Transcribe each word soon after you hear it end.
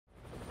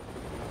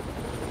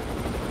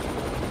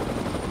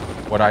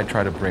What I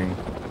try to bring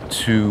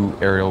to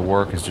aerial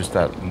work is just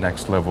that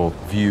next level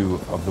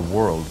view of the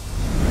world.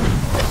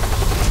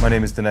 My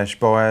name is Dinesh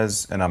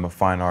Boaz, and I'm a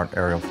fine art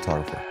aerial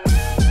photographer.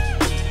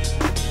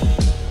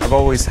 I've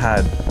always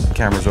had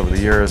cameras over the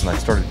years, and I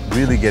started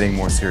really getting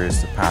more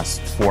serious the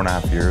past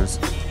 4.5 years.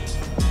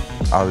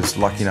 I was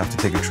lucky enough to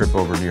take a trip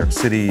over New York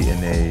City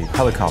in a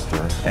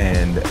helicopter,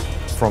 and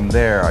from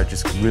there I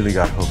just really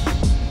got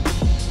hooked.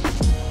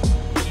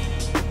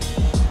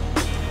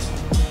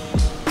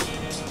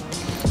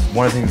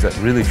 One of the things that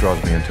really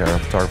draws me into aerial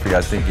photography,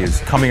 I think, is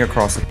coming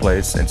across a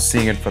place and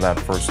seeing it for that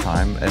first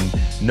time and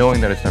knowing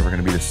that it's never going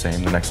to be the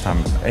same the next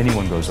time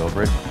anyone goes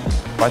over it.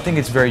 But I think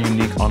it's very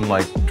unique.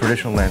 Unlike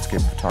traditional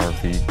landscape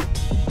photography,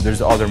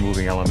 there's other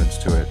moving elements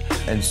to it.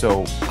 And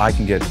so I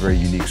can get very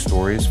unique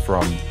stories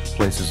from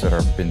places that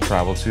have been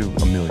traveled to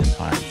a million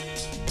times.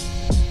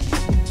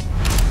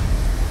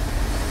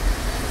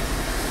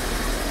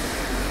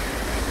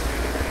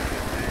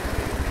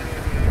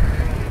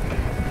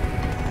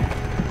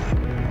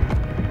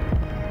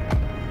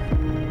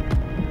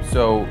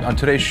 So on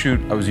today's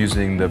shoot, I was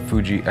using the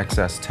Fuji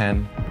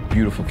X-S10,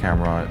 beautiful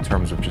camera in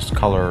terms of just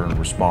color and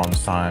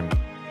response time.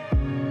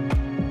 I'm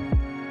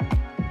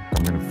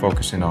going to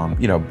focus in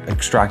on,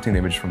 extracting the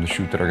image from the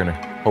shoot that are going to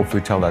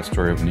hopefully tell that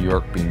story of New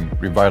York being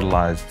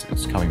revitalized,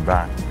 it's coming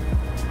back.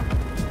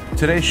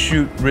 Today's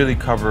shoot really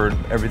covered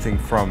everything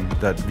from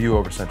that view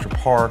over Central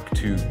Park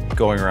to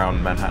going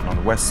around Manhattan on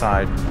the west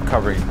side,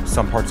 covering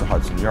some parts of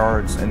Hudson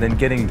Yards, and then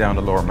getting down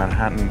to lower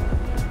Manhattan.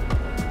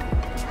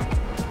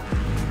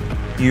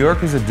 New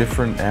York is a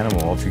different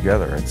animal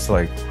altogether. It's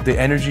like the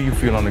energy you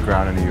feel on the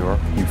ground in New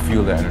York, you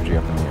feel the energy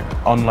up in the air,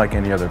 unlike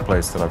any other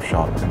place that I've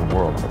shot in the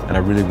world. And I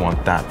really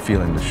want that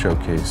feeling to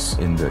showcase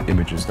in the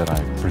images that I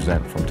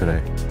present from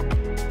today.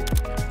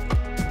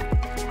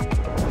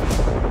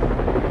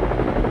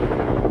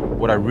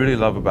 What I really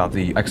love about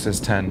the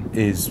X-S10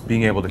 is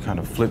being able to kind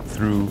of flip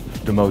through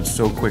the modes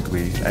so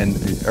quickly, and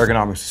the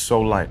ergonomics is so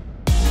light.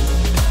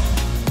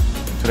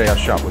 Today I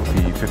shot with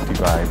the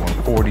 50 by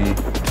 140,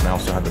 and I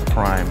also had the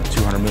prime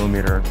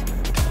 200mm.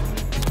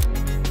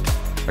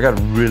 I got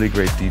really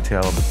great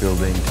detail of the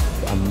building.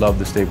 I love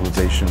the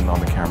stabilization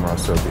on the camera,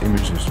 so the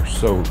images are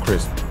so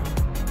crisp.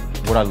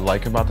 What I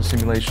like about the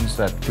simulations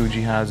that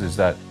Fuji has is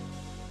that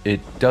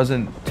it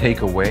doesn't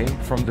take away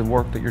from the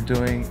work that you're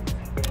doing.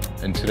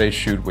 In today's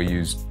shoot, we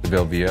used the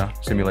Velvia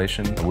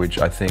simulation, which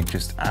I think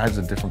just adds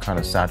a different kind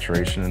of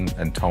saturation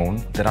and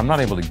tone that I'm not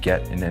able to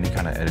get in any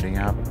kind of editing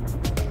app.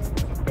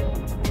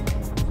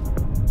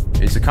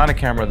 It's the kind of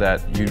camera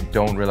that you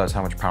don't realize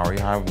how much power you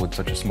have with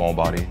such a small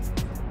body.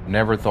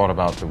 Never thought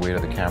about the weight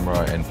of the camera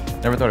and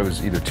never thought it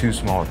was either too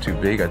small or too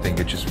big. I think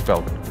it just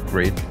felt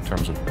great in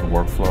terms of the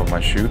workflow of my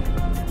shoot.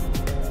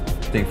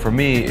 I think for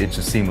me, it's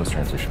a seamless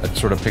transition. I'd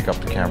sort of pick up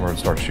the camera and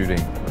start shooting.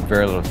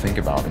 Very little to think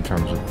about in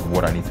terms of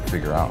what I need to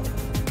figure out.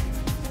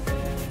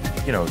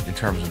 In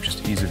terms of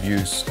just ease of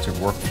use to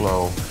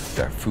workflow,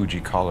 that Fuji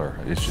color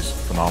is just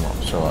phenomenal.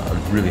 So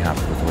I'm really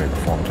happy with the way it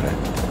performed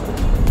today.